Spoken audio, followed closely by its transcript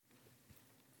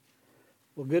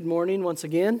Well, good morning once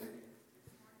again.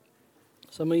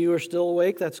 Some of you are still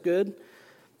awake. That's good.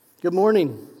 Good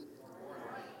morning.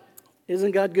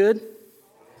 Isn't God good?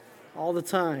 All the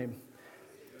time.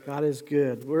 God is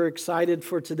good. We're excited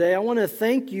for today. I want to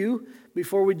thank you.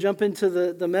 Before we jump into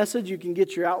the message, you can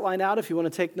get your outline out if you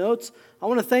want to take notes. I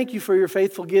want to thank you for your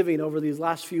faithful giving over these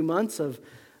last few months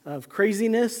of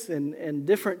craziness and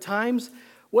different times.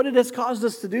 What it has caused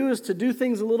us to do is to do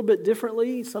things a little bit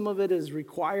differently. Some of it is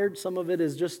required. Some of it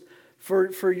is just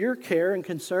for your care and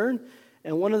concern.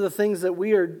 And one of the things that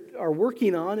we are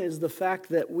working on is the fact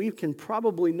that we can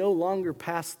probably no longer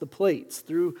pass the plates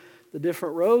through the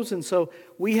different rows. And so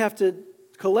we have to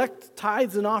collect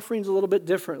tithes and offerings a little bit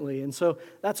differently. And so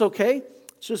that's okay.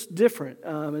 It's just different.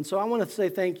 And so I want to say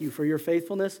thank you for your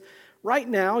faithfulness. Right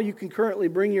now, you can currently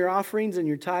bring your offerings and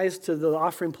your tithes to the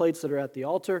offering plates that are at the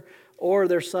altar, or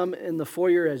there's some in the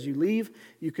foyer as you leave.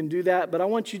 You can do that. But I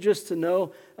want you just to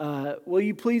know, will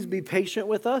you please be patient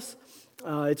with us?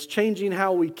 It's changing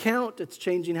how we count. It's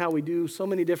changing how we do so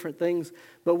many different things.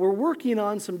 But we're working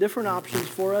on some different options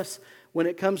for us when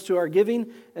it comes to our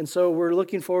giving. And so we're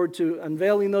looking forward to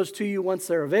unveiling those to you once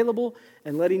they're available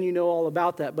and letting you know all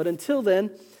about that. But until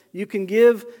then, you can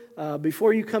give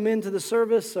before you come into the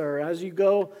service or as you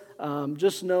go.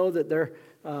 Just know that there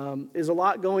is a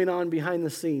lot going on behind the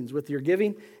scenes with your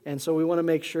giving. And so we want to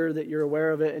make sure that you're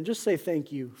aware of it and just say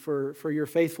thank you for your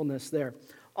faithfulness there.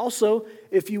 Also,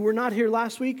 if you were not here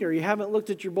last week or you haven't looked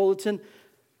at your bulletin,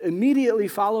 immediately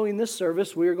following this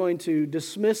service, we are going to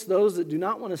dismiss those that do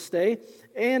not want to stay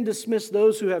and dismiss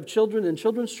those who have children in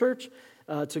children's church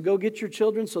to go get your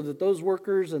children so that those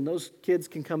workers and those kids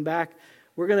can come back.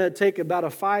 We're going to take about a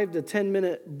 5 to 10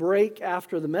 minute break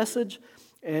after the message,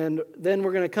 and then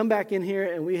we're going to come back in here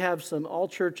and we have some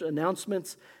all-church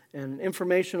announcements and an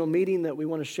informational meeting that we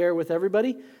want to share with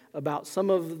everybody about some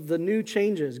of the new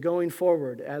changes going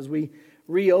forward as we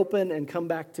reopen and come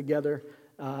back together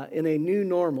in a new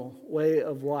normal way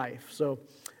of life. So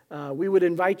we would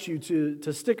invite you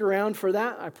to stick around for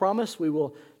that. I promise we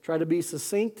will try to be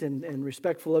succinct and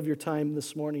respectful of your time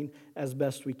this morning as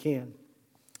best we can.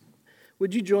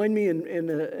 Would you join me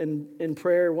in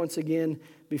prayer once again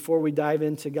before we dive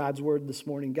into God's Word this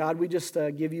morning? God, we just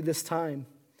give you this time.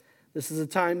 This is a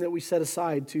time that we set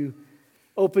aside to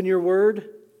open your Word,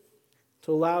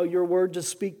 to allow your Word to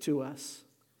speak to us.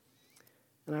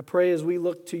 And I pray as we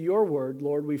look to your Word,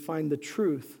 Lord, we find the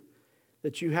truth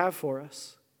that you have for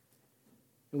us.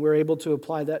 And we're able to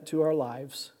apply that to our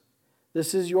lives.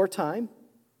 This is your time.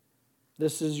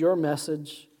 This is your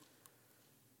message.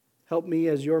 Help me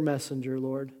as your messenger,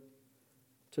 Lord,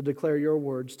 to declare your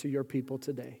words to your people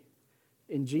today.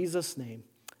 In Jesus' name,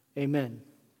 amen.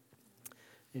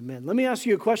 Amen. Let me ask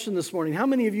you a question this morning. How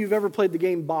many of you have ever played the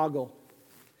game Boggle?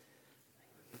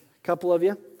 A couple of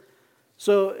you.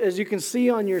 So as you can see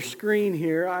on your screen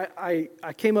here, I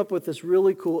came up with this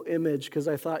really cool image because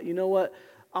I thought, you know what?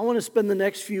 I want to spend the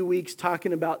next few weeks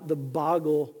talking about the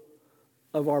boggle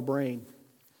of our brain.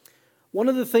 One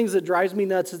of the things that drives me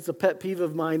nuts, it's a pet peeve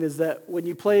of mine, is that when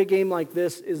you play a game like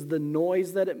this, is the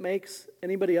noise that it makes.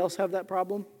 Anybody else have that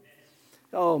problem?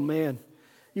 Oh, man.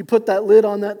 You put that lid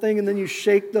on that thing and then you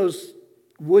shake those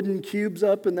wooden cubes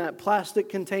up in that plastic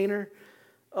container.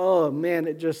 Oh, man,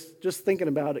 it just thinking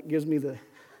about it gives me the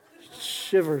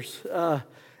shivers.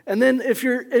 And then if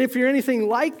you're anything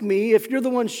like me, if you're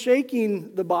the one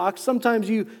shaking the box, sometimes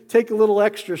you take a little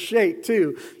extra shake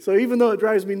too. So even though it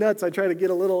drives me nuts, I try to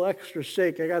get a little extra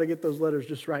shake. I got to get those letters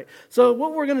just right. So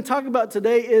what we're going to talk about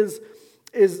today is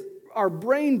our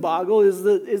brain boggle is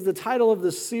the title of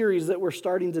the series that we're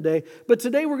starting today. But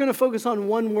today we're going to focus on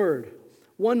one word.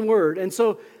 And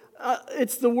so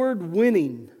it's the word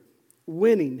winning.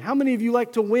 Winning. How many of you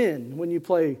like to win when you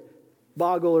play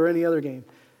boggle or any other game?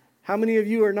 How many of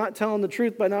you are not telling the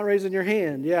truth by not raising your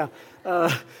hand? Yeah.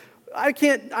 I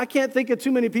can't think of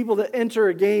too many people that enter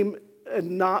a game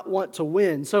and not want to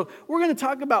win. So we're going to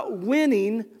talk about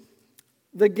winning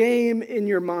the game in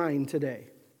your mind today.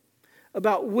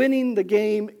 About winning the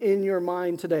game in your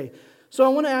mind today. So I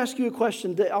want to ask you a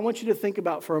question that I want you to think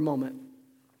about for a moment.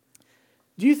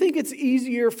 Do you think it's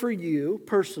easier for you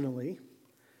personally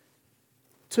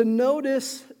to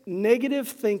notice negative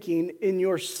thinking in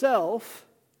yourself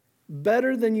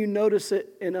better than you notice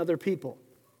it in other people?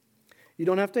 You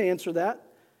don't have to answer that.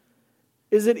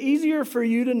 Is it easier for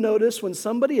you to notice when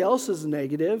somebody else is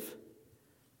negative,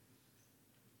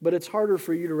 but it's harder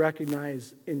for you to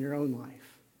recognize in your own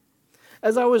life?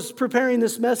 As I was preparing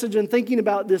this message and thinking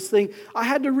about this thing, I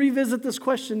had to revisit this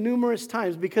question numerous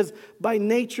times because by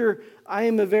nature, I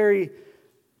am a very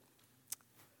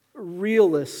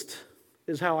realist,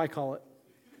 is how I call it.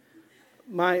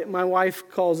 My wife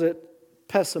calls it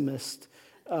pessimist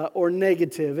or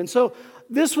negative. And so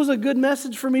this was a good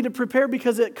message for me to prepare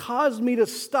because it caused me to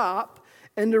stop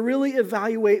and to really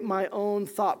evaluate my own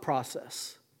thought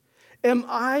process. Am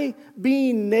I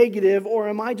being negative, or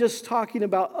am I just talking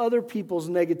about other people's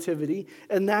negativity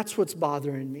and that's what's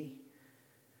bothering me?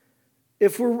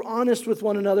 If we're honest with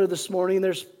one another this morning,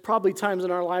 there's probably times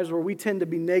in our lives where we tend to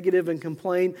be negative and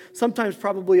complain, sometimes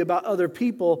probably about other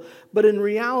people, but in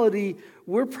reality,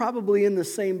 we're probably in the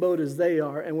same boat as they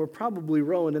are, and we're probably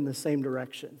rowing in the same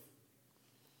direction.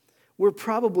 We're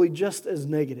probably just as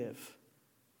negative.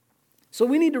 So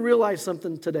we need to realize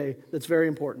something today that's very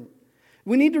important.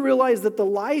 We need to realize that the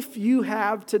life you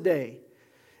have today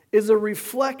is a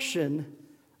reflection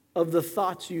of the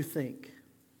thoughts you think.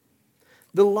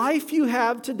 The life you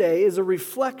have today is a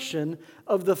reflection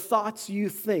of the thoughts you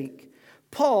think.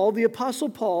 Paul, the Apostle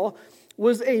Paul,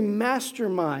 was a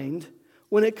mastermind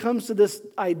when it comes to this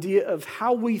idea of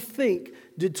how we think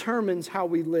determines how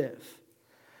we live.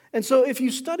 And so if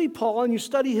you study Paul and you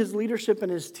study his leadership and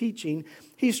his teaching,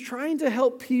 he's trying to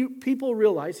help people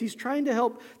realize, he's trying to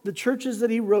help the churches that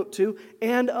he wrote to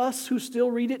and us who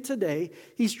still read it today,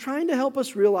 he's trying to help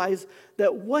us realize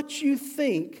that what you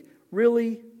think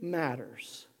really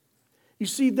matters. You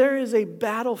see, there is a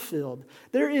battlefield.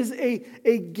 There is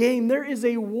a game. There is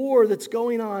a war that's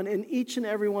going on in each and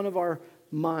every one of our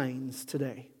minds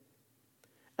today.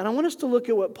 And I want us to look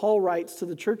at what Paul writes to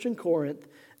the church in Corinth,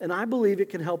 and I believe it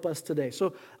can help us today.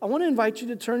 So I want to invite you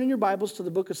to turn in your Bibles to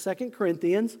the book of 2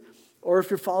 Corinthians, or if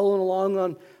you're following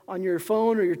along on your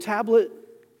phone or your tablet,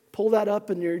 pull that up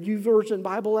in your YouVersion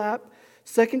Bible app.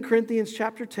 2 Corinthians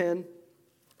chapter 10.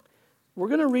 We're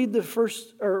going to read the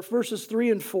verses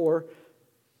 3 and 4,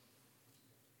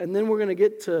 and then we're going to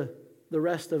get to the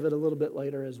rest of it a little bit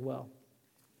later as well.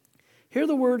 Hear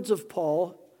the words of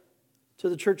Paul to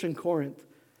the church in Corinth.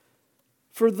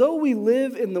 For though we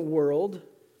live in the world,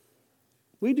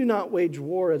 we do not wage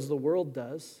war as the world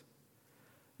does.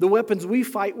 The weapons we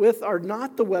fight with are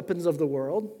not the weapons of the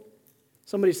world.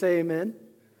 Somebody say amen.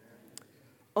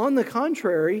 On the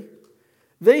contrary,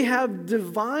 they have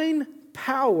divine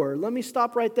power. Let me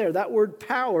stop right there. That word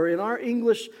power in our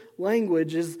English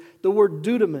language is the word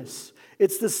dunamis.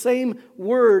 It's the same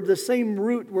word, the same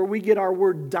root where we get our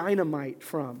word dynamite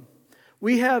from.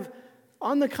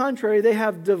 On the contrary, they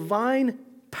have divine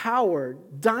power,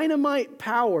 dynamite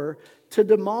power to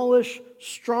demolish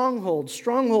strongholds.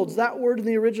 Strongholds, that word in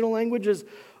the original language is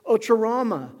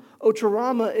ocharama.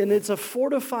 Ocharama, and it's a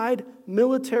fortified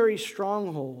military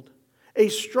stronghold. A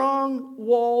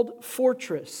strong-walled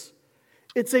fortress.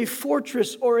 It's a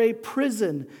fortress or a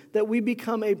prison that we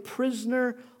become a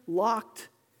prisoner locked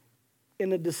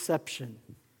in a deception.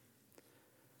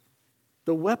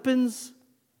 The weapons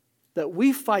that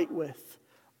we fight with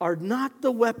are not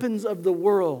the weapons of the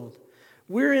world.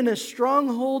 We're in a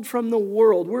stronghold from the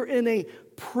world. We're in a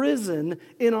prison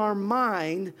in our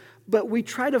mind, but we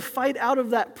try to fight out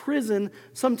of that prison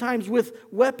sometimes with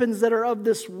weapons that are of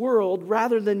this world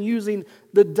rather than using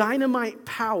the dynamite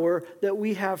power that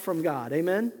we have from God.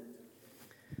 Amen?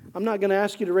 I'm not going to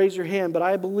ask you to raise your hand, but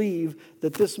I believe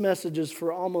that this message is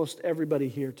for almost everybody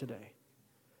here today.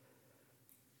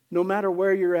 No matter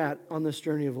where you're at on this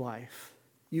journey of life,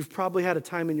 you've probably had a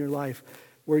time in your life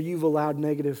where you've allowed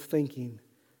negative thinking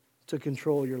to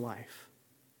control your life.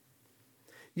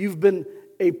 You've been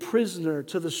a prisoner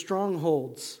to the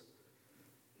strongholds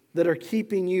that are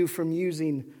keeping you from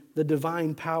using the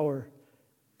divine power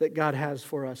that God has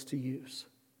for us to use.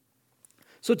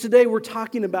 So today we're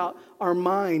talking about our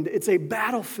mind. It's a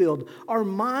battlefield. Our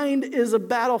mind is a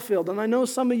battlefield. And I know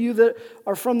some of you that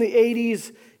are from the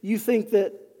 80s, you think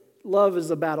that love is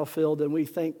a battlefield, and we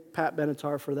thank Pat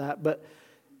Benatar for that. But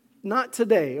not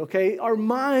today, okay? Our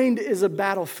mind is a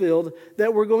battlefield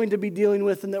that we're going to be dealing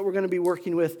with and that we're going to be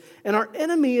working with. And our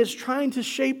enemy is trying to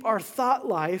shape our thought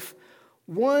life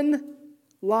one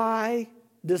lie,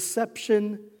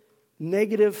 deception,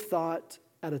 negative thought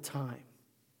at a time.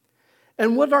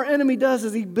 And what our enemy does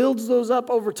is he builds those up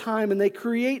over time, and they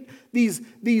create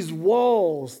these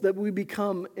walls that we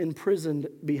become imprisoned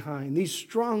behind, these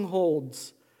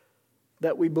strongholds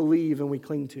that we believe and we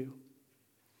cling to.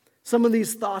 Some of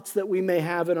these thoughts that we may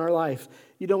have in our life,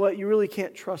 you know what? You really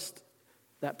can't trust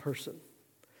that person.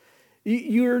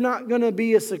 You're not going to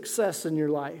be a success in your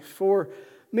life. Or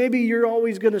maybe you're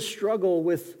always going to struggle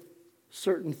with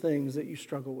certain things that you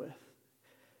struggle with.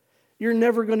 You're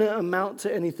never going to amount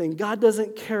to anything. God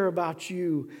doesn't care about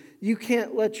you. You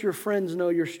can't let your friends know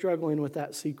you're struggling with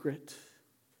that secret.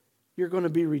 You're going to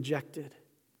be rejected.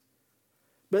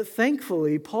 But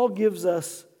thankfully, Paul gives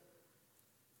us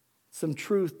some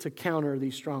truth to counter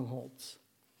these strongholds.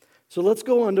 So let's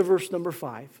go on to verse number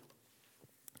 5.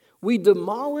 We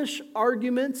demolish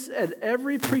arguments and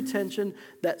every pretension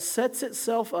that sets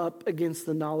itself up against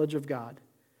the knowledge of God.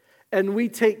 And we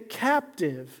take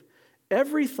captive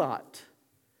every thought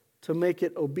to make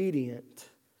it obedient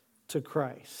to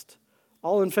Christ.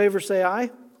 All in favor say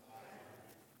aye.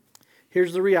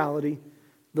 Here's the reality.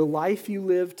 The life you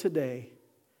live today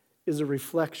is a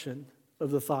reflection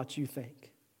of the thoughts you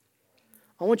think.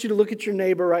 I want you to look at your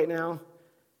neighbor right now, and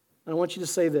I want you to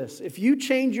say this. If you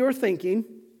change your thinking,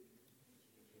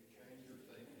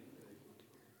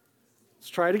 let's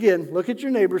try it again. Look at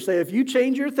your neighbor, say, if you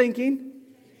change your thinking,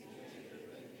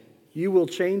 you will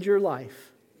change your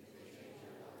life.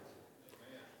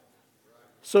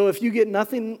 So if you get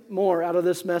nothing more out of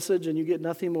this message and you get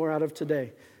nothing more out of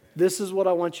today, this is what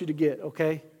I want you to get,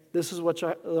 okay? This is what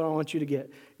I want you to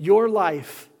get. Your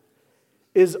life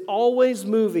is always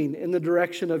moving in the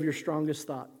direction of your strongest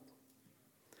thought.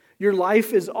 Your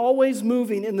life is always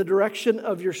moving in the direction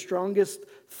of your strongest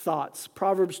thoughts.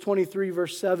 Proverbs 23,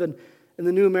 verse 7 in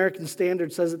the New American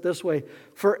Standard says it this way,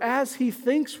 for as he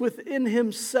thinks within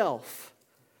himself,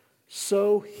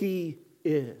 so he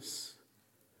is.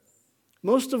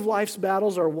 Most of life's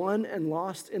battles are won and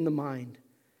lost in the mind.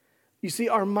 You see,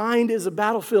 our mind is a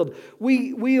battlefield.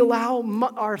 We allow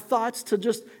our thoughts to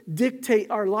just dictate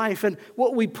our life. And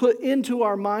what we put into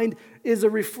our mind is a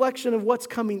reflection of what's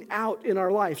coming out in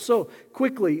our life. So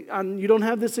quickly, you don't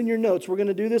have this in your notes. We're going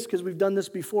to do this because we've done this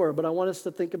before, but I want us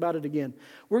to think about it again.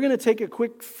 We're going to take a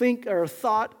quick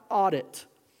thought audit.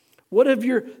 What have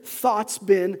your thoughts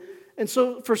been? And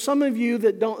so for some of you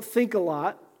that don't think a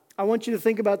lot, I want you to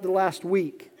think about the last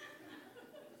week.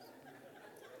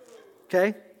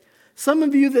 Okay? Some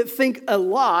of you that think a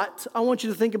lot, I want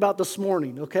you to think about this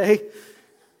morning, okay?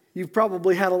 You've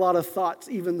probably had a lot of thoughts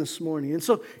even this morning. And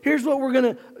so here's what we're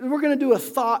going to do a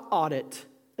thought audit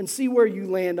and see where you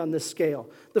land on this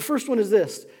scale. The first one is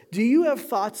this. Do you have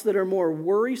thoughts that are more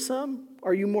worrisome?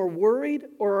 Are you more worried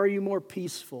or are you more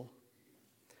peaceful?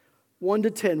 1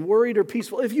 to 10, worried or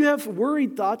peaceful. If you have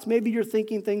worried thoughts, maybe you're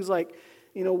thinking things like,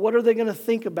 what are they going to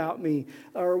think about me?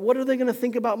 Or what are they going to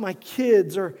think about my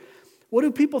kids? Or what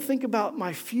do people think about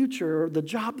my future or the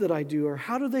job that I do? Or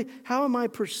how am I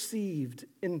perceived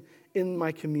in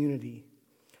my community?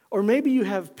 Or maybe you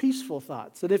have peaceful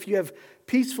thoughts. And if you have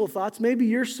peaceful thoughts, maybe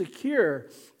you're secure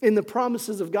in the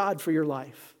promises of God for your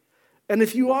life. And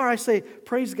if you are, I say,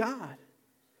 praise God.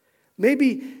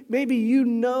 Maybe you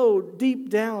know deep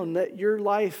down that your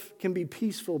life can be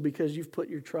peaceful because you've put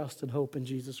your trust and hope in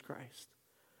Jesus Christ.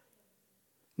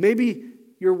 Maybe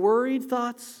your worried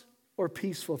thoughts or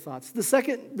peaceful thoughts. The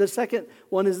second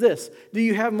one is this. Do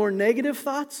you have more negative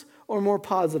thoughts or more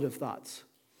positive thoughts?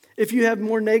 If you have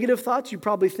more negative thoughts, you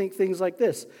probably think things like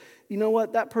this. You know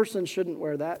what? That person shouldn't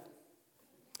wear that.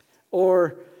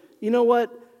 Or, you know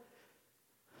what?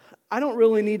 I don't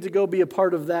really need to go be a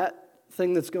part of that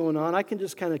thing that's going on. I can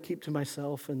just kind of keep to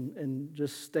myself and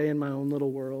just stay in my own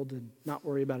little world and not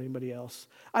worry about anybody else.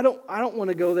 I don't want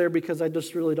to go there because I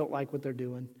just really don't like what they're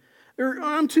doing. Or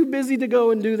I'm too busy to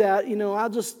go and do that.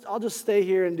 I'll just stay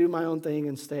here and do my own thing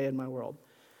and stay in my world.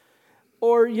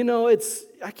 Or,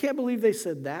 I can't believe they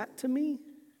said that to me.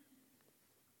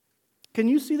 Can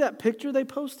you see that picture they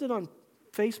posted on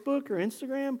Facebook or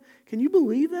Instagram? Can you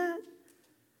believe that?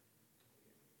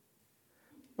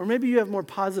 Or maybe you have more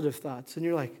positive thoughts and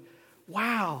you're like,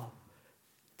 wow,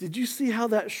 did you see how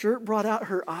that shirt brought out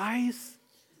her eyes?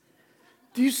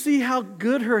 Do you see how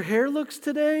good her hair looks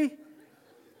today?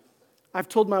 I've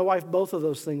told my wife both of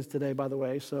those things today, by the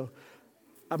way, so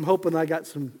I'm hoping I got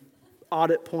some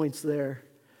audit points there.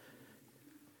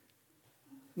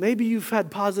 Maybe you've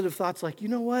had positive thoughts like, you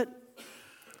know what?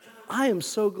 I am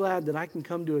so glad that I can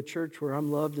come to a church where I'm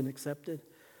loved and accepted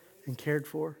and cared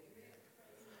for.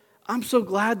 I'm so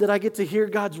glad that I get to hear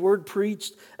God's word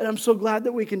preached, and I'm so glad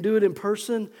that we can do it in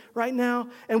person right now.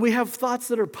 And we have thoughts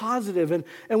that are positive, and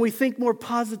we think more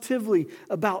positively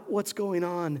about what's going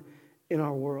on in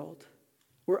our world.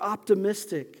 We're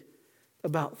optimistic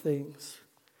about things.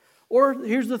 Or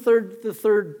here's the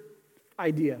third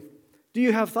idea. Do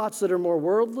you have thoughts that are more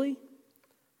worldly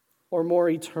or more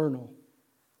eternal?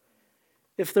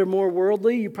 If they're more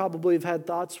worldly, you probably have had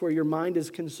thoughts where your mind is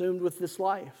consumed with this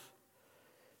life.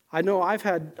 I know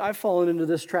I've fallen into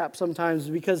this trap sometimes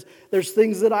because there's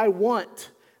things that I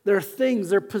want. They're things,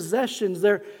 they're possessions,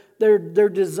 they're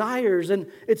desires, and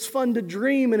it's fun to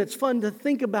dream and it's fun to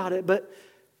think about it, but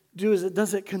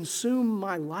does it consume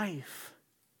my life?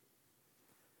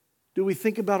 Do we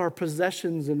think about our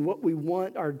possessions and what we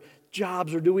want, our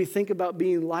jobs, or do we think about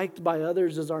being liked by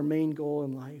others as our main goal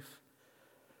in life?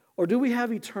 Or do we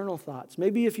have eternal thoughts?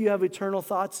 Maybe if you have eternal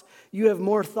thoughts, you have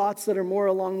more thoughts that are more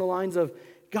along the lines of,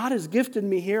 God has gifted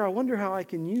me here. I wonder how I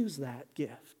can use that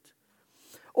gift.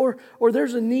 Or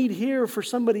there's a need here for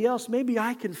somebody else. Maybe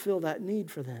I can fill that need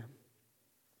for them.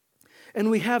 And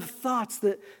we have thoughts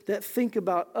that think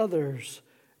about others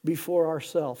before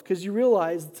ourselves. Because you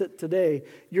realize that today,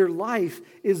 your life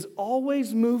is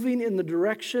always moving in the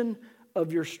direction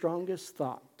of your strongest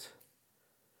thought.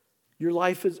 Your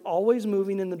life is always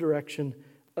moving in the direction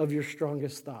of your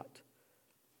strongest thought.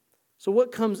 So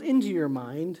what comes into your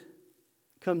mind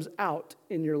comes out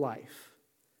in your life.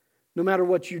 No matter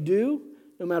what you do,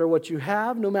 no matter what you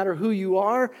have, no matter who you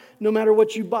are, no matter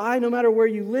what you buy, no matter where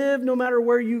you live, no matter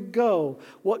where you go,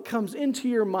 what comes into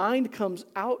your mind comes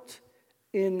out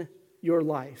in your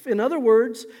life. In other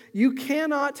words, you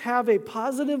cannot have a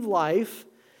positive life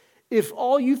if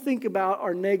all you think about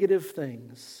are negative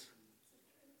things.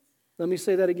 Let me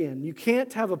say that again. You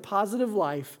can't have a positive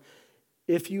life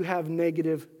if you have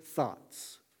negative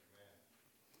thoughts.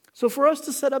 So for us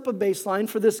to set up a baseline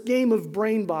for this game of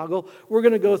Brain Boggle, we're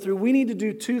going to go through, we need to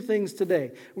do two things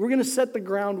today. We're going to set the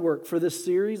groundwork for this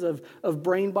series of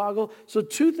Brain Boggle. So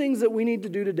two things that we need to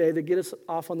do today that get us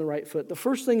off on the right foot. The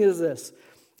first thing is this: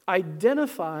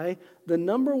 identify the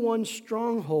number one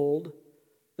stronghold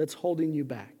that's holding you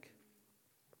back.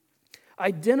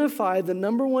 Identify the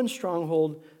number one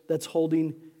stronghold that's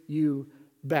holding you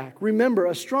back. Remember,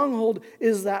 a stronghold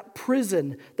is that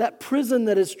prison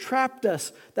that has trapped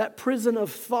us, that prison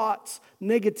of thoughts,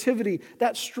 negativity,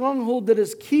 that stronghold that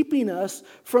is keeping us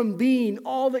from being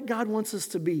all that God wants us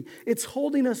to be. It's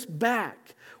holding us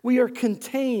back. We are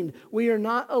contained. We are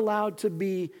not allowed to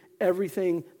be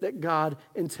everything that God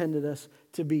intended us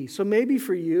to be. So maybe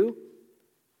for you,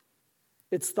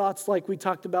 it's thoughts like we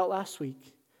talked about last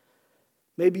week.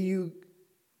 Maybe you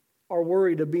are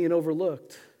worried of being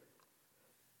overlooked.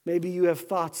 Maybe you have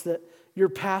thoughts that your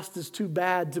past is too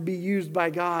bad to be used by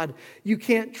God. You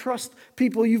can't trust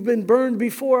people. You've been burned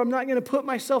before. I'm not going to put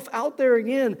myself out there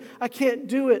again. I can't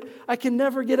do it. I can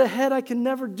never get ahead. I can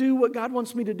never do what God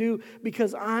wants me to do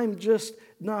because I'm just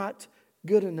not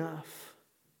good enough.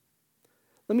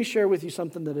 Let me share with you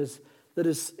something that is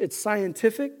it's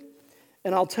scientific,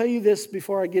 and I'll tell you this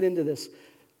before I get into this.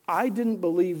 I didn't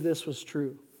believe this was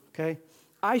true, okay?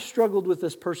 I struggled with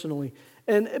this personally,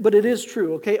 but it is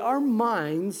true, okay? Our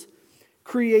minds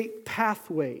create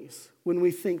pathways when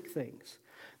we think things.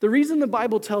 The reason the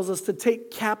Bible tells us to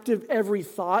take captive every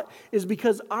thought is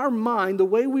because our mind, the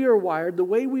way we are wired, the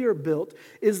way we are built,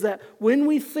 is that when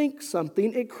we think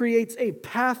something, it creates a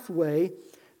pathway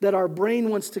that our brain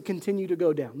wants to continue to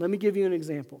go down. Let me give you an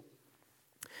example.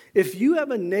 If you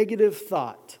have a negative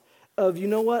thought of, you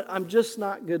know what, I'm just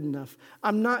not good enough.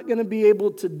 I'm not going to be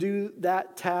able to do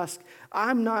that task.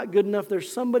 I'm not good enough.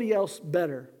 There's somebody else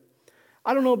better.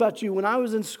 I don't know about you. When I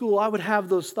was in school, I would have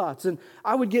those thoughts. And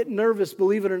I would get nervous,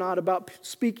 believe it or not, about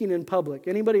speaking in public.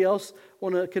 Anybody else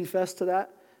want to confess to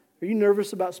that? Are you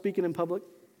nervous about speaking in public?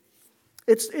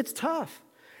 It's tough.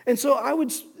 And so I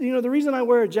would, the reason I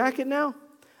wear a jacket now,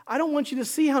 I don't want you to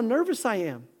see how nervous I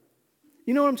am.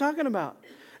 You know what I'm talking about?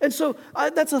 And so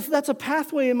that's a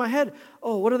pathway in my head.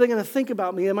 Oh, what are they going to think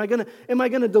about me? Am I going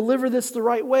to deliver this the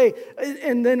right way?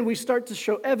 And then we start to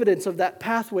show evidence of that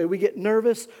pathway. We get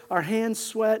nervous. Our hands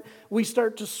sweat. We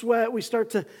start to sweat. We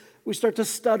start to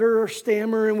stutter or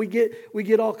stammer, and we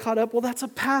get all caught up. Well, that's a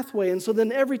pathway. And so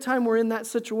then every time we're in that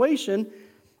situation,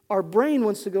 our brain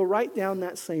wants to go right down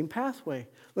that same pathway.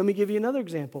 Let me give you another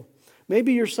example.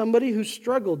 Maybe you're somebody who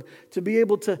struggled to be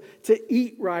able to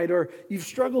eat right, or you've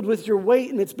struggled with your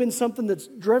weight and it's been something that's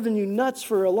driven you nuts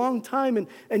for a long time,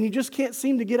 and you just can't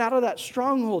seem to get out of that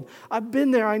stronghold. I've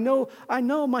been there. I know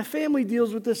my family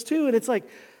deals with this too, and it's like,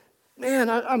 man,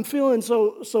 I'm feeling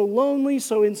so lonely,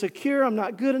 so insecure, I'm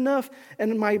not good enough,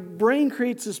 and my brain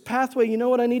creates this pathway. You know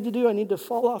what I need to do? I need to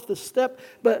fall off the step,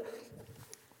 but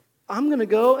I'm going to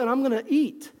go and I'm going to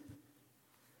eat.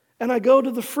 And I go to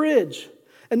the fridge.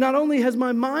 And not only has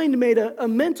my mind made a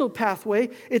mental pathway,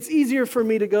 it's easier for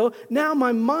me to go. Now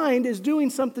my mind is doing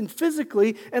something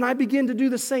physically, and I begin to do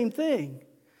the same thing.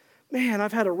 Man,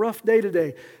 I've had a rough day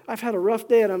today. I've had a rough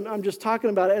day, and I'm just talking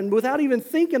about it. And without even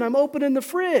thinking, I'm opening the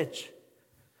fridge.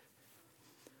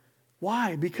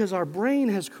 Why? Because our brain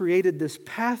has created this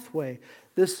pathway,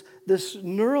 this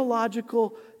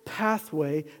neurological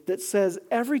pathway that says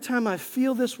every time I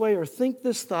feel this way or think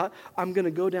this thought, I'm going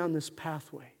to go down this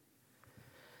pathway.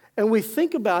 And we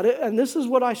think about it, and this is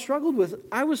what I struggled with.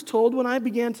 I was told when I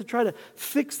began to try to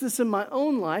fix this in my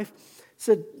own life,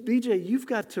 said, BJ, you've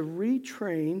got to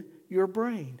retrain your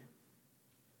brain.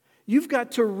 You've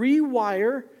got to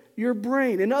rewire your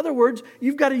brain. In other words,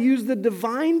 you've got to use the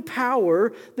divine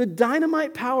power, the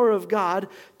dynamite power of God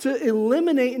to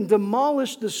eliminate and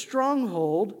demolish the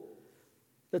stronghold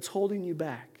that's holding you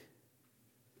back.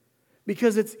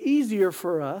 Because it's easier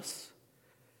for us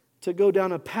to go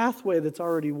down a pathway that's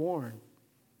already worn.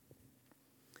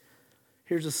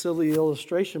 Here's a silly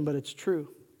illustration, but it's true.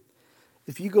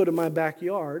 If you go to my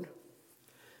backyard,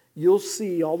 you'll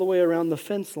see all the way around the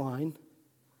fence line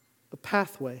a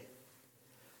pathway.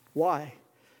 Why?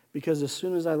 Because as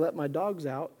soon as I let my dogs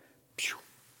out,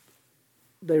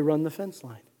 they run the fence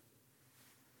line.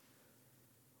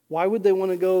 Why would they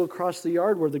want to go across the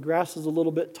yard where the grass is a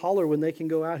little bit taller when they can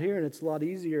go out here and it's a lot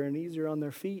easier and easier on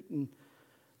their feet? And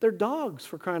they're dogs,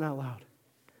 for crying out loud.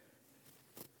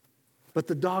 But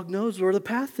the dog knows where the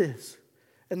path is,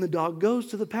 and the dog goes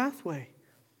to the pathway.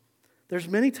 There's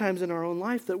many times in our own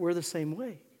life that we're the same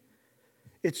way.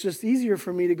 It's just easier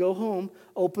for me to go home,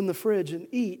 open the fridge, and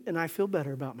eat, and I feel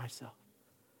better about myself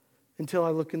until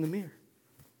I look in the mirror.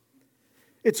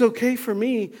 It's okay for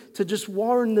me to just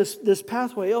warn this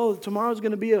pathway. Oh, tomorrow's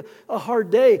going to be a hard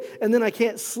day, and then I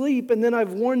can't sleep, and then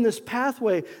I've worn this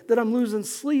pathway that I'm losing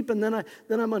sleep, and then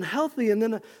I'm unhealthy, and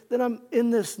then I'm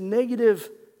in this negative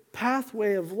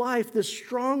pathway of life, this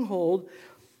stronghold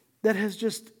that has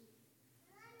just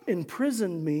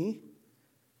imprisoned me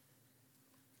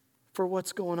for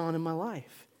what's going on in my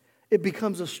life. It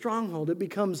becomes a stronghold. It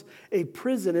becomes a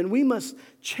prison. And we must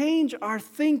change our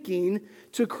thinking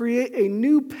to create a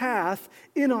new path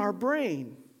in our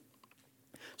brain.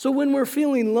 So when we're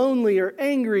feeling lonely or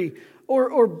angry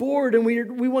or bored and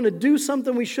we want to do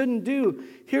something we shouldn't do,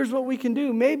 here's what we can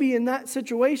do. Maybe in that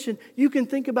situation, you can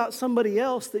think about somebody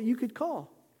else that you could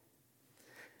call.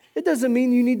 It doesn't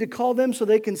mean you need to call them so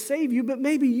they can save you, but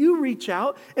maybe you reach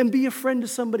out and be a friend to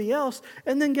somebody else,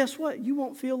 and then guess what? You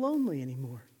won't feel lonely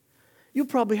anymore. You'll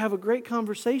probably have a great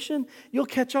conversation. You'll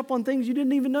catch up on things you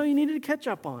didn't even know you needed to catch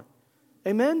up on.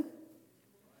 Amen?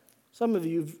 Some of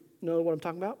you know what I'm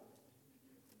talking about.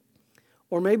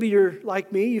 Or maybe you're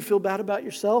like me, you feel bad about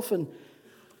yourself, and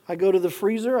I go to the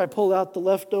freezer, I pull out the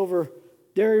leftover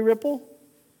Dairy Ripple.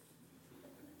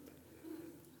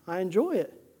 I enjoy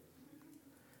it.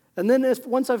 And then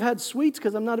once I've had sweets,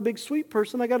 because I'm not a big sweet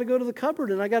person, I got to go to the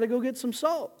cupboard and I got to go get some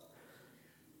salt.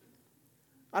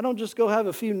 I don't just go have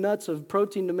a few nuts of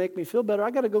protein to make me feel better.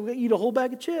 I got to go eat a whole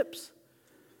bag of chips.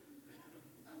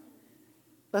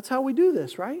 That's how we do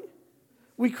this, right?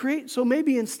 So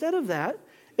maybe instead of that,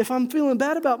 if I'm feeling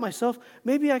bad about myself,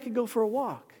 maybe I could go for a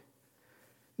walk.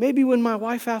 Maybe when my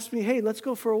wife asks me, hey, let's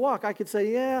go for a walk, I could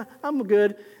say, yeah, I'm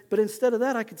good. But instead of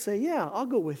that, I could say, yeah, I'll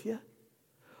go with you.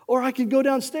 Or I could go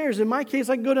downstairs. In my case,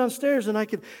 I could go downstairs and I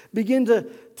could begin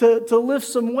to lift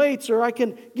some weights, or I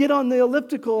can get on the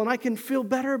elliptical and I can feel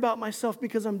better about myself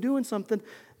because I'm doing something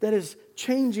that is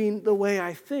changing the way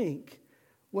I think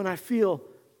when I feel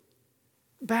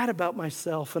bad about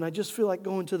myself and I just feel like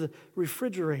going to the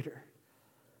refrigerator.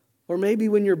 Or maybe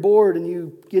when you're bored and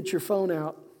you get your phone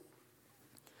out,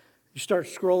 you start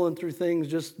scrolling through things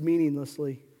just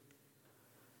meaninglessly.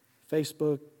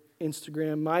 Facebook,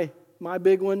 Instagram, my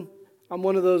big one, I'm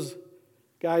one of those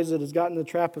guys that has gotten the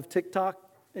trap of TikTok.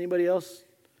 Anybody else?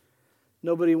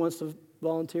 Nobody wants to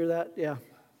volunteer that? Yeah.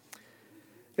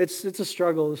 It's a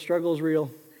struggle. The struggle is real.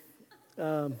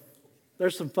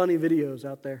 There's some funny videos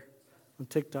out there on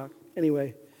TikTok.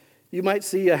 Anyway, you might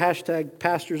see a hashtag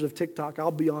pastors of TikTok. I'll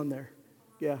be on there.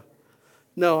 Yeah.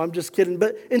 No, I'm just kidding.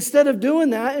 But instead of doing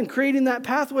that and creating that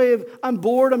pathway of I'm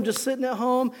bored, I'm just sitting at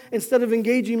home, instead of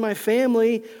engaging my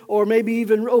family or maybe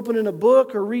even opening a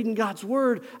book or reading God's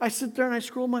Word, I sit there and I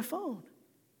scroll my phone.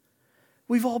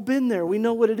 We've all been there. We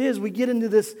know what it is. We get into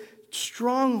this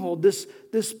stronghold, this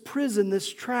prison,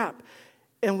 this trap,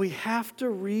 and we have to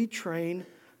retrain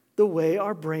the way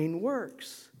our brain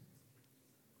works.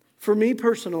 For me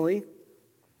personally,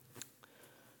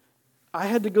 I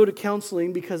had to go to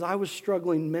counseling because I was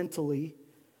struggling mentally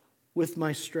with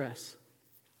my stress.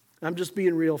 I'm just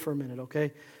being real for a minute,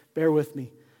 okay? Bear with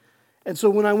me. And so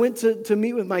when I went to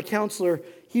meet with my counselor,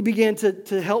 he began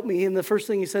to help me. And the first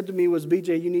thing he said to me was,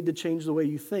 BJ, you need to change the way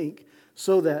you think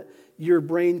so that your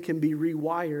brain can be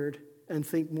rewired and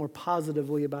think more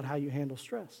positively about how you handle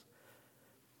stress.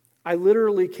 I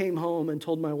literally came home and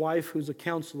told my wife, who's a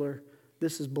counselor,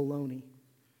 this is baloney.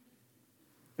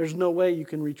 There's no way you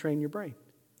can retrain your brain.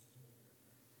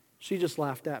 She just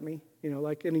laughed at me,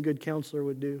 like any good counselor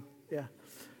would do. Yeah,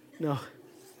 no.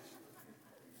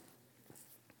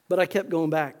 But I kept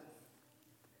going back,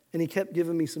 and he kept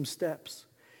giving me some steps.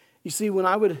 You see, when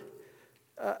I would,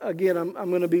 again, I'm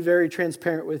going to be very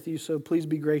transparent with you, so please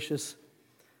be gracious.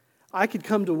 I could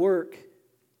come to work,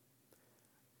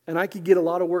 And I could get a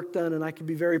lot of work done and I could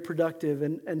be very productive.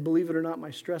 And believe it or not,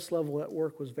 my stress level at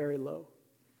work was very low.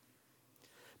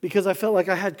 Because I felt like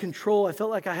I had control. I felt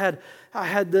like I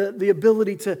had the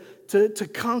ability to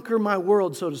conquer my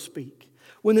world, so to speak.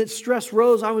 When that stress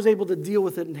rose, I was able to deal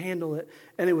with it and handle it,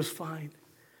 and it was fine.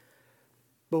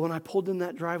 But when I pulled in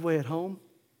that driveway at home,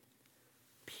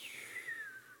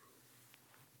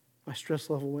 my stress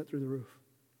level went through the roof.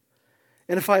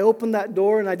 And if I opened that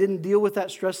door and I didn't deal with that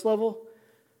stress level,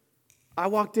 I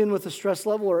walked in with a stress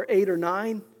level or 8 or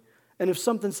 9, and if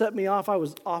something set me off, I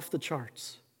was off the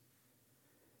charts.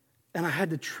 And I had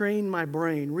to train my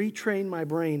brain, retrain my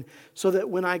brain, so that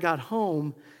when I got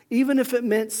home, even if it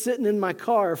meant sitting in my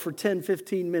car for 10,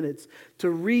 15 minutes, to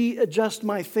readjust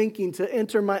my thinking, to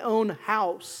enter my own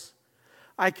house,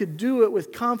 I could do it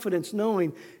with confidence,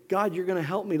 knowing, God, you're going to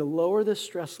help me to lower this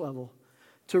stress level,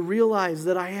 to realize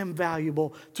that I am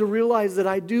valuable, to realize that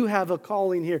I do have a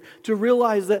calling here, to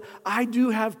realize that I do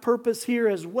have purpose here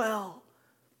as well.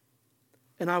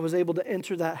 And I was able to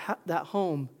enter that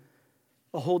home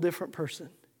a whole different person.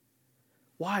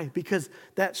 Why? Because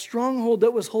that stronghold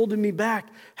that was holding me back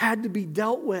had to be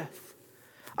dealt with.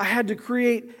 I had to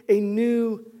create a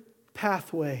new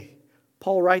pathway.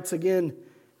 Paul writes again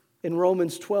in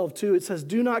Romans 12:2, it says,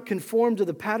 do not conform to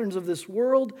the patterns of this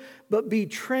world, but be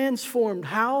transformed.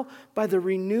 How? By the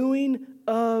renewing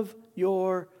of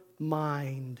your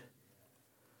mind.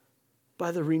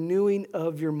 By the renewing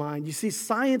of your mind. You see,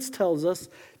 science tells us,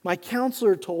 my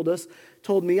counselor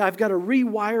told me, I've got to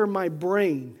rewire my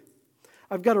brain.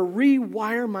 I've got to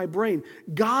rewire my brain.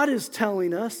 God is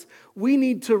telling us we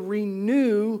need to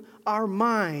renew our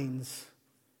minds.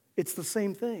 It's the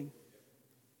same thing.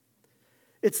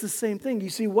 It's the same thing. You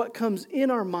see, what comes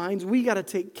in our minds, we got to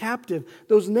take captive.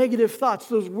 Those negative thoughts,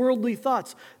 those worldly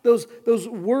thoughts, those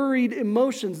worried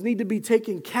emotions need to be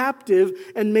taken captive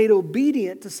and made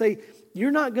obedient to say,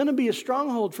 you're not going to be a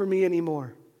stronghold for me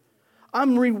anymore.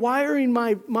 I'm rewiring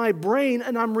my brain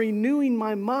and I'm renewing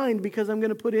my mind because I'm going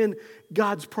to put in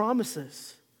God's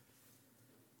promises.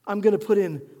 I'm going to put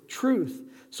in truth.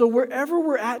 So wherever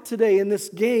we're at today in this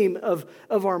game of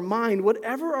our mind,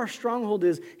 whatever our stronghold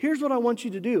is, here's what I want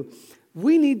you to do.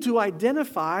 We need to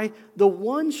identify the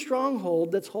one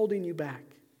stronghold that's holding you back.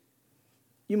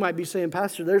 You might be saying,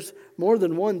 Pastor, there's more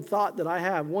than one thought that I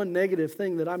have, one negative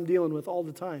thing that I'm dealing with all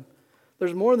the time.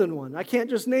 There's more than one. I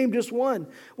can't just name just one.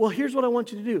 Well, here's what I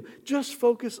want you to do. Just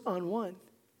focus on one.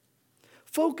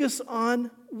 Focus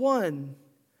on one.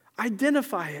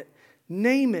 Identify it.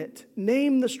 Name it.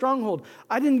 Name the stronghold.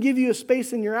 I didn't give you a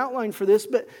space in your outline for this,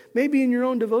 but maybe in your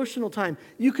own devotional time,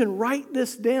 you can write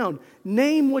this down.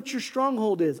 Name what your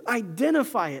stronghold is.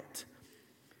 Identify it.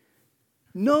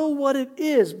 Know what it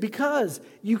is, because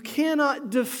you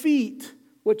cannot defeat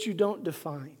what you don't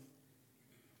define.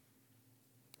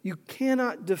 You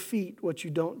cannot defeat what you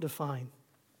don't define.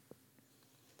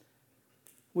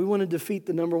 We want to defeat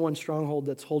the number one stronghold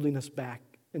that's holding us back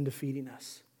and defeating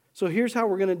us. So here's how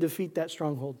we're going to defeat that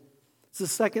stronghold. It's the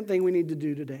second thing we need to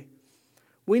do today.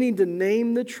 We need to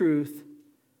name the truth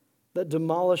that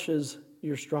demolishes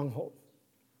your stronghold.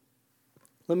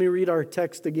 Let me read our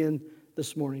text again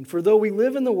this morning. For though we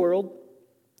live in the world,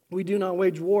 we do not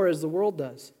wage war as the world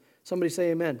does. Somebody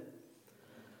say amen.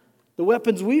 The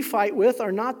weapons we fight with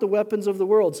are not the weapons of the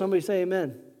world. Somebody say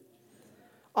amen.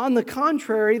 On the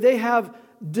contrary, they have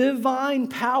divine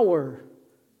power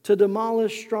to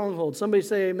demolish strongholds. Somebody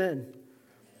say amen.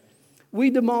 We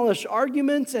demolish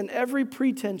arguments and every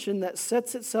pretension that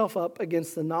sets itself up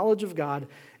against the knowledge of God,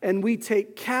 and we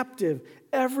take captive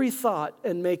every thought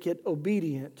and make it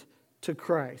obedient to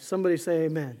Christ. Somebody say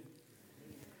amen.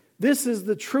 This is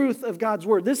the truth of God's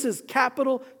word. This is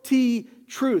capital T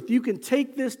truth. You can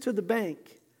take this to the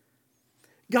bank.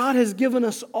 God has given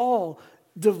us all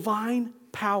divine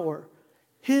power.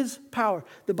 His power.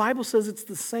 The Bible says it's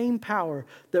the same power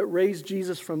that raised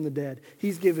Jesus from the dead.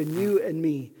 He's given you and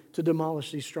me to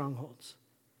demolish these strongholds.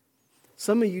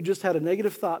 Some of you just had a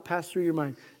negative thought pass through your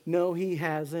mind. No, he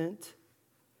hasn't.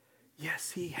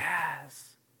 Yes, he has.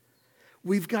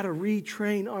 We've got to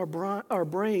retrain our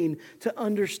brain to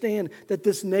understand that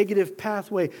this negative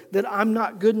pathway, that I'm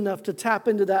not good enough to tap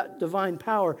into that divine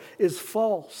power, is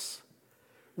false.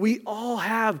 We all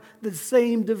have the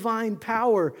same divine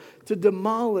power to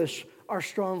demolish our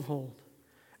stronghold.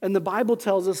 And the Bible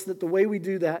tells us that the way we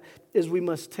do that is we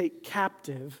must take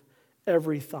captive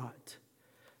every thought.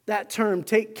 That term,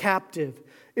 take captive,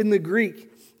 in the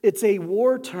Greek, it's a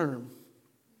war term.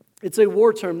 It's a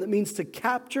war term that means to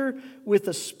capture with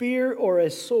a spear or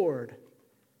a sword.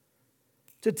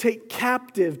 To take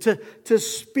captive, to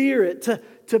spear it,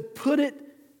 to put it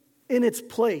in its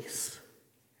place.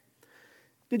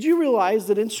 Did you realize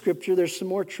that in Scripture there's some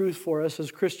more truth for us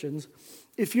as Christians?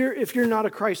 If you're not a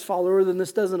Christ follower, then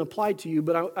this doesn't apply to you,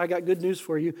 but I got good news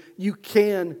for you. You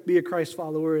can be a Christ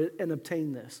follower and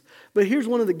obtain this. But here's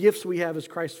one of the gifts we have as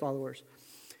Christ followers.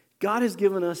 God has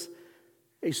given us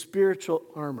a spiritual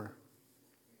armor.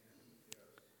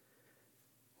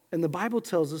 And the Bible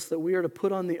tells us that we are to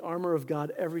put on the armor of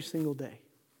God every single day.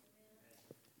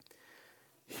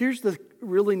 Here's the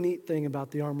really neat thing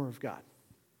about the armor of God.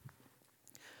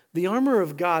 The armor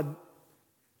of God,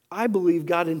 I believe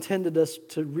God intended us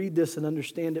to read this and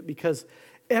understand it because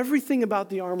everything about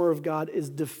the armor of God is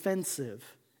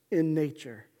defensive in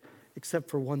nature, except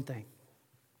for one thing.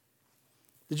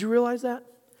 Did you realize that?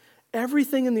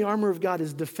 Everything in the armor of God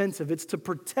is defensive. It's to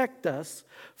protect us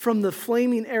from the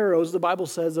flaming arrows, the Bible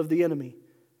says, of the enemy,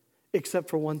 except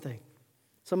for one thing.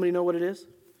 Somebody know what it is?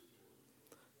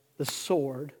 The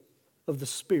sword of the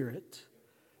Spirit,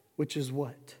 which is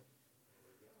what?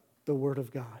 The Word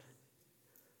of God.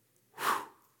 Whew.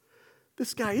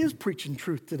 This guy is preaching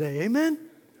truth today, amen?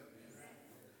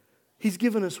 He's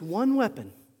given us one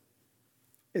weapon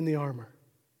in the armor,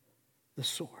 the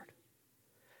sword.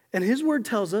 And his word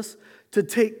tells us to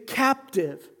take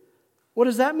captive. What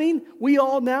does that mean? We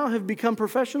all now have become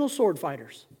professional sword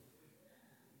fighters.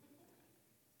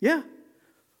 Yeah.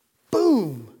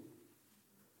 Boom.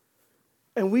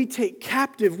 And we take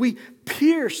captive. We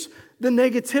pierce the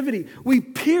negativity. We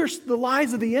pierce the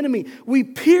lies of the enemy. We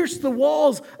pierce the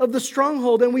walls of the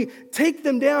stronghold and we take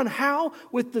them down. How?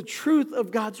 With the truth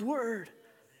of God's word.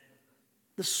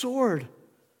 The sword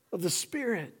of the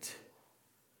Spirit.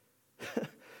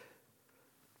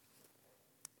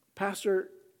 Pastor,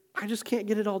 I just can't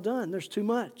get it all done. There's too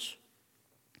much.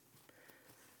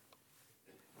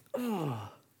 Oh,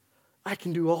 I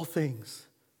can do all things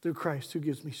through Christ who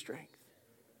gives me strength.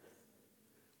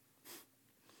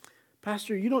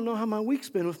 Pastor, you don't know how my week's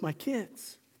been with my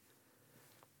kids.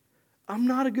 I'm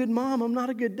not a good mom. I'm not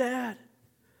a good dad.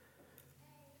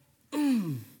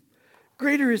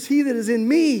 Greater is he that is in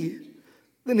me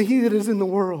than he that is in the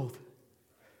world.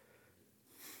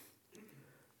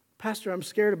 Pastor, I'm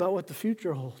scared about what the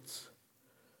future holds.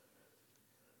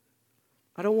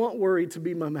 I don't want worry to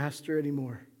be my master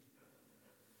anymore.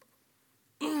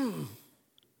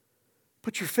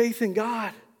 Put your faith in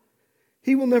God.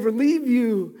 He will never leave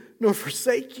you nor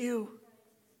forsake you.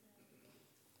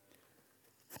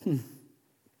 I'm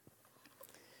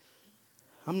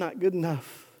not good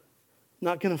enough. I'm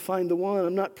not going to find the one.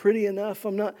 I'm not pretty enough.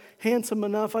 I'm not handsome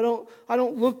enough. I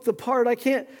don't look the part. I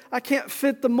can't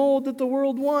fit the mold that the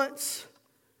world wants.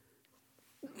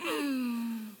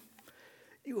 You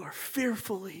are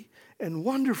fearfully and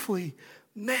wonderfully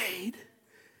made.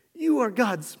 You are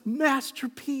God's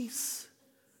masterpiece.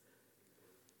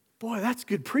 Boy, that's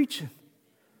good preaching.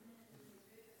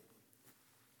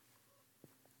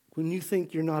 When you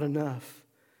think you're not enough,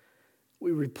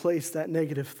 we replace that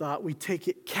negative thought. We take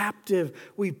it captive.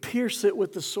 We pierce it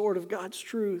with the sword of God's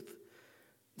truth.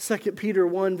 2 Peter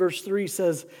 1 verse 3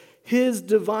 says, His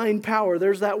divine power,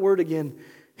 there's that word again,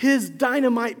 His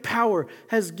dynamite power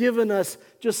has given us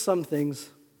just some things.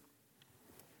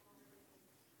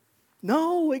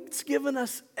 No, it's given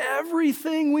us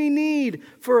everything we need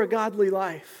for a godly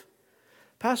life.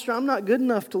 Pastor, I'm not good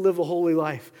enough to live a holy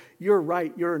life. You're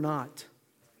right, you're not.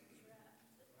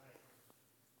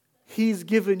 He's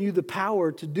given you the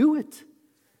power to do it.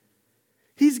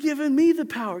 He's given me the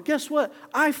power. Guess what?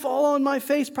 I fall on my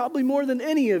face probably more than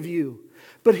any of you.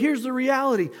 But here's the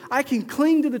reality. I can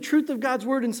cling to the truth of God's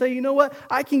word and say, you know what?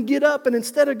 I can get up and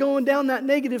instead of going down that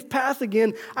negative path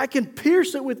again, I can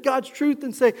pierce it with God's truth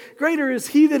and say, greater is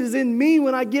He that is in me.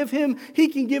 When I give Him, He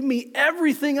can give me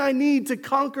everything I need to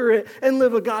conquer it and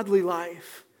live a godly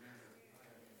life.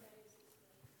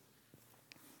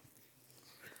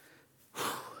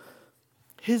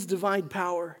 His divine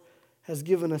power has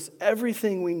given us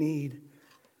everything we need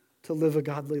to live a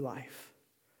godly life.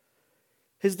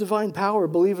 His divine power,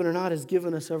 believe it or not, has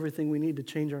given us everything we need to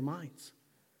change our minds,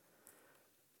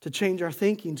 to change our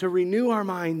thinking, to renew our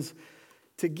minds,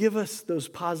 to give us those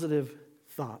positive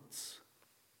thoughts.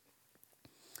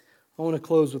 I want to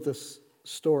close with this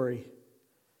story.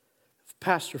 A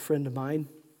pastor friend of mine,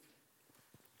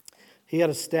 he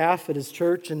had a staff at his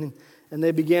church, and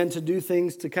they began to do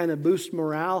things to kind of boost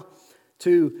morale,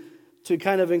 to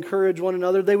kind of encourage one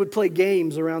another. They would play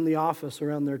games around the office,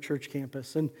 around their church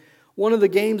campus. And one of the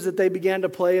games that they began to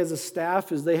play as a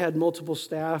staff is they had multiple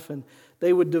staff, and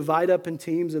they would divide up in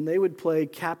teams, and they would play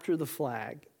capture the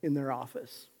flag in their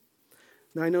office.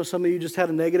 Now, I know some of you just had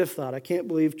a negative thought. I can't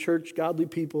believe church, godly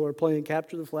people are playing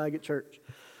capture the flag at church.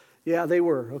 Yeah, they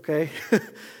were, okay?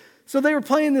 So they were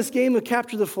playing this game of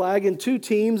capture the flag in two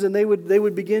teams, and they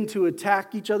would begin to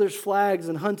attack each other's flags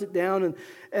and hunt it down,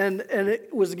 and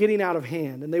it was getting out of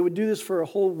hand. And they would do this for a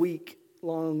whole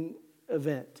week-long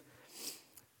event.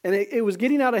 And it was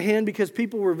getting out of hand because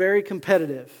people were very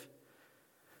competitive.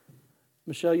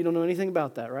 Michelle, you don't know anything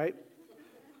about that, right?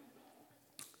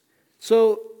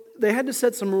 So they had to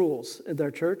set some rules at their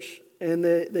church, and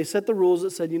they set the rules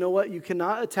that said, you know what, you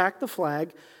cannot attack the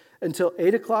flag until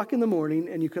 8 o'clock in the morning,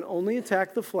 and you can only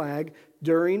attack the flag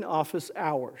during office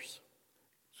hours.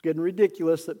 It's getting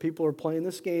ridiculous that people are playing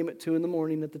this game at 2 in the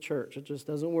morning at the church. It just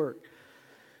doesn't work.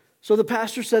 So the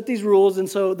pastor set these rules, and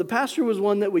so the pastor was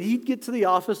one that he'd get to the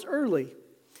office early.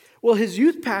 Well, his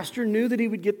youth pastor knew that he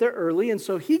would get there early, and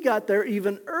so he got there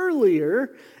even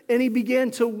earlier, and he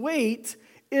began to wait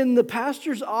in the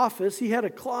pastor's office. He had a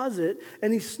closet,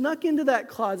 and he snuck into that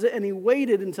closet, and he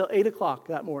waited until 8 o'clock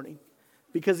that morning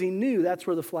because he knew that's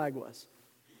where the flag was.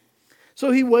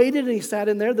 So he waited, and he sat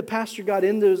in there. The pastor got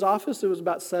into his office. It was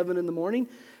about 7 in the morning,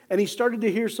 and he started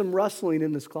to hear some rustling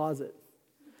in this closet.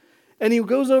 And he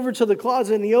goes over to the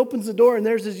closet, and he opens the door, and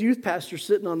there's his youth pastor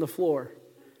sitting on the floor.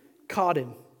 Caught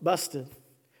him, busted.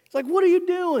 It's like, what are you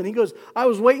doing? He goes, I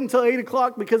was waiting until 8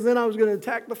 o'clock because then I was going to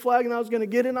attack the flag, and I was going to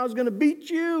get it, and I was going to beat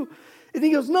you. And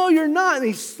he goes, no, you're not. And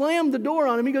he slammed the door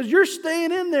on him. He goes, you're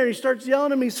staying in there. He starts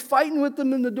yelling at him. He's fighting with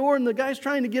them in the door, and the guy's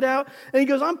trying to get out. And he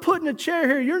goes, I'm putting a chair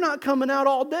here. You're not coming out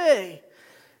all day.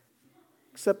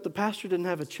 Except the pastor didn't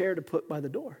have a chair to put by the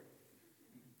door.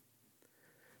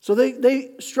 So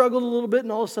they struggled a little bit,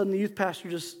 and all of a sudden the youth pastor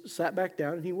just sat back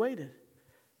down, and he waited.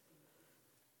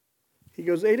 He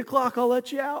goes, 8 o'clock, I'll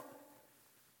let you out.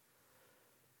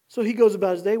 So he goes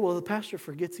about his day. Well, the pastor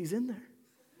forgets he's in there.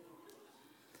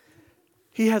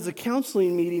 He has a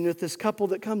counseling meeting with this couple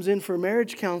that comes in for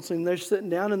marriage counseling. They're sitting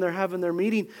down and they're having their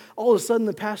meeting. All of a sudden,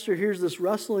 the pastor hears this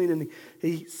rustling, and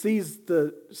he sees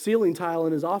the ceiling tile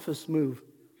in his office move.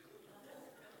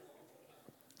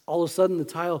 All of a sudden, the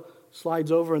tile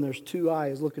slides over, and there's 2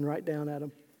 eyes looking right down at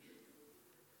him.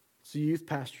 It's the youth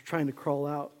pastor trying to crawl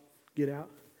out, get out.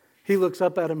 He looks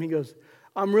up at him. He goes,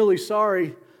 I'm really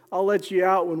sorry. I'll let you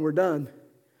out when we're done.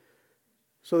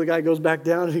 So the guy goes back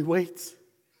down, and he waits.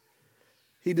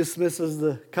 He dismisses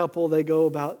the couple. They go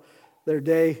about their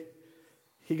day.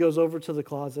 He goes over to the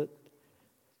closet,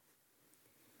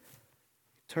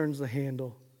 turns the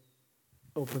handle,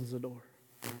 opens the door.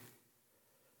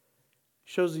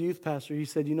 Shows the youth pastor. He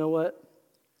said, you know what?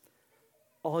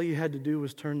 All you had to do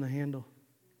was turn the handle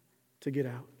to get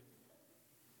out.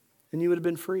 And you would have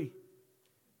been free.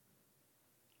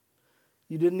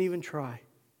 You didn't even try.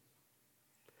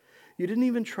 You didn't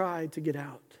even try to get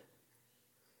out.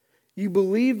 You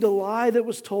believed a lie that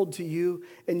was told to you,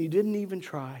 and you didn't even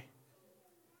try.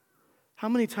 How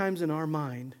many times in our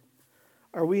mind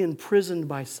are we imprisoned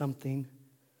by something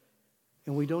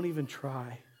and we don't even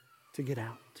try to get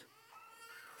out?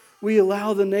 We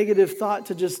allow the negative thought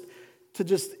to just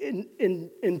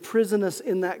imprison us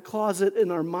in that closet in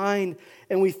our mind,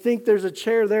 and we think there's a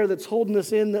chair there that's holding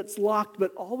us in that's locked,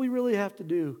 but all we really have to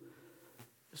do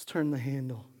is turn the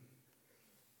handle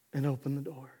and open the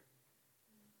door.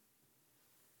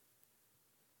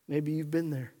 Maybe you've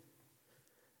been there.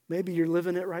 Maybe you're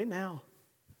living it right now,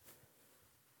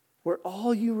 where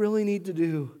all you really need to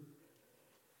do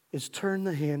is turn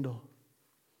the handle.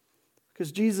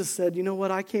 Because Jesus said, you know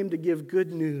what? I came to give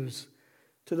good news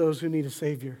to those who need a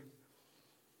Savior.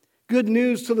 Good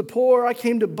news to the poor. I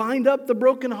came to bind up the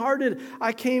brokenhearted.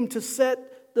 I came to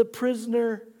set the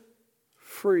prisoner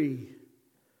free.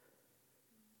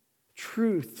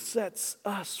 Truth sets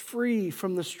us free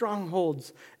from the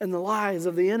strongholds and the lies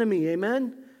of the enemy.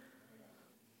 Amen?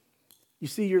 You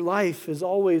see, your life is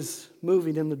always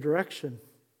moving in the direction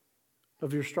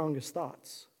of your strongest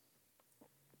thoughts.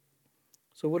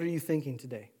 So what are you thinking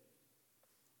today?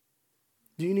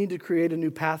 Do you need to create a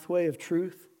new pathway of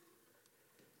truth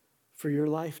for your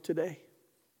life today?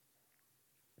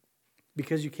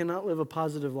 Because you cannot live a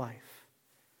positive life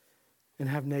and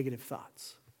have negative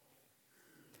thoughts.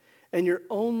 And you're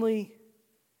only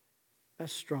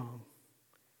as strong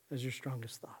as your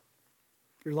strongest thought.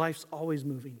 Your life's always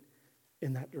moving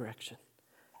in that direction.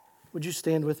 Would you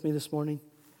stand with me this morning?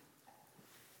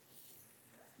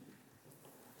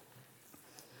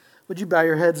 Would you bow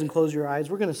your heads and close your eyes?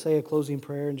 We're going to say a closing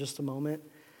prayer in just a moment.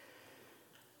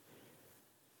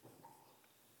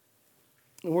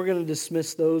 And we're going to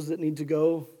dismiss those that need to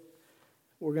go.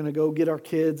 We're going to go get our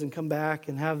kids and come back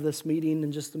and have this meeting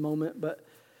in just a moment. But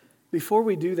before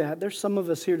we do that, there's some of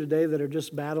us here today that are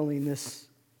just battling this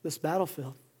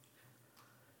battlefield.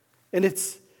 And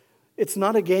it's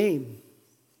not a game.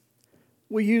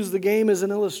 we use the game as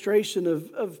an illustration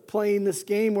of playing this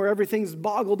game where everything's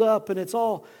boggled up and it's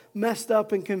all messed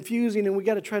up and confusing and we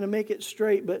got to try to make it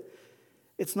straight. But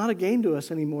it's not a game to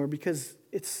us anymore because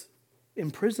it's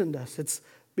imprisoned us. It's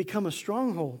become a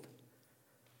stronghold.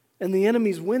 And the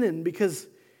enemy's winning because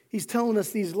he's telling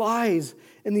us these lies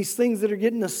and these things that are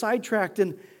getting us sidetracked.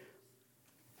 And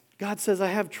God says, I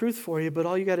have truth for you, but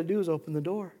all you got to do is open the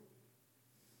door.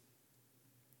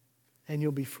 And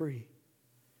you'll be free.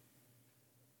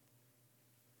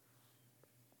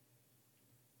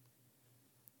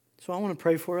 So I want to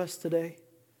pray for us today.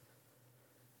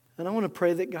 And I want to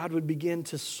pray that God would begin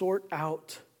to sort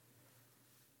out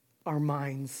our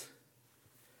minds.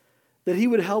 That He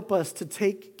would help us to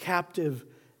take captive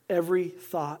every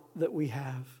thought that we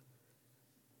have.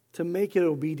 To make it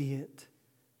obedient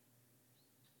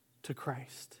to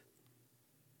Christ.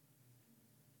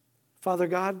 Father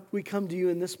God, we come to you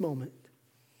in this moment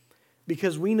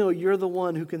because we know you're the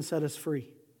one who can set us free.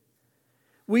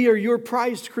 We are your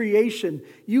prized creation.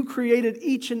 You created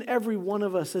each and every one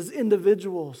of us as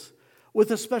individuals with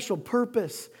a special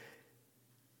purpose.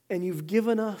 And you've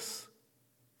given us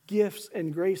gifts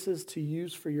and graces to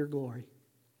use for your glory.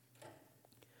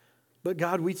 But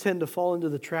God, we tend to fall into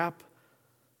the trap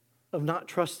of not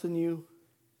trusting you,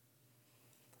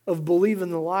 of believing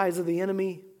the lies of the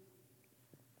enemy,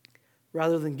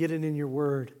 rather than getting in your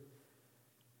word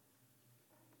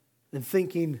and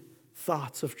thinking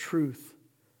thoughts of truth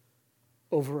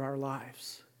over our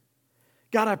lives.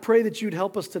 God, I pray that you'd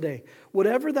help us today.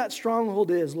 Whatever that stronghold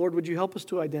is, Lord, would you help us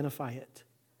to identify it?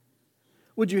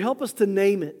 Would you help us to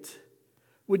name it?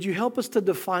 Would you help us to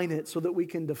define it so that we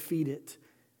can defeat it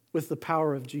with the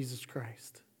power of Jesus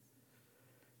Christ?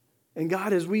 And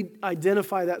God, as we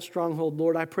identify that stronghold,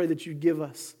 Lord, I pray that you give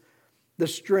us the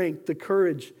strength, the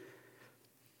courage,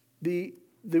 the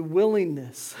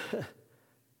willingness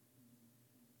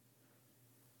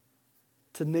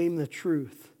to name the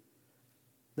truth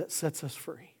that sets us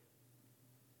free.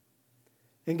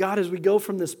 And God, as we go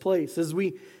from this place, as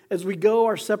we go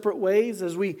our separate ways,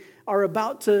 as we are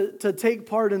about to take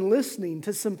part in listening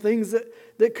to some things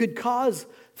that could cause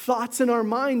thoughts in our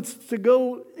minds to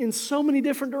go in so many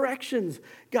different directions,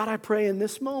 God, I pray in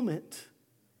this moment,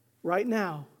 right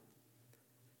now,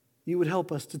 you would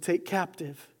help us to take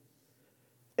captive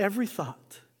every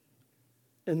thought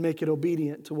and make it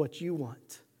obedient to what you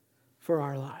want for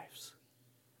our lives.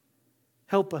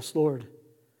 Help us, Lord.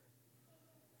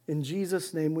 In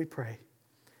Jesus' name we pray.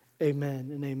 Amen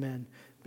and amen.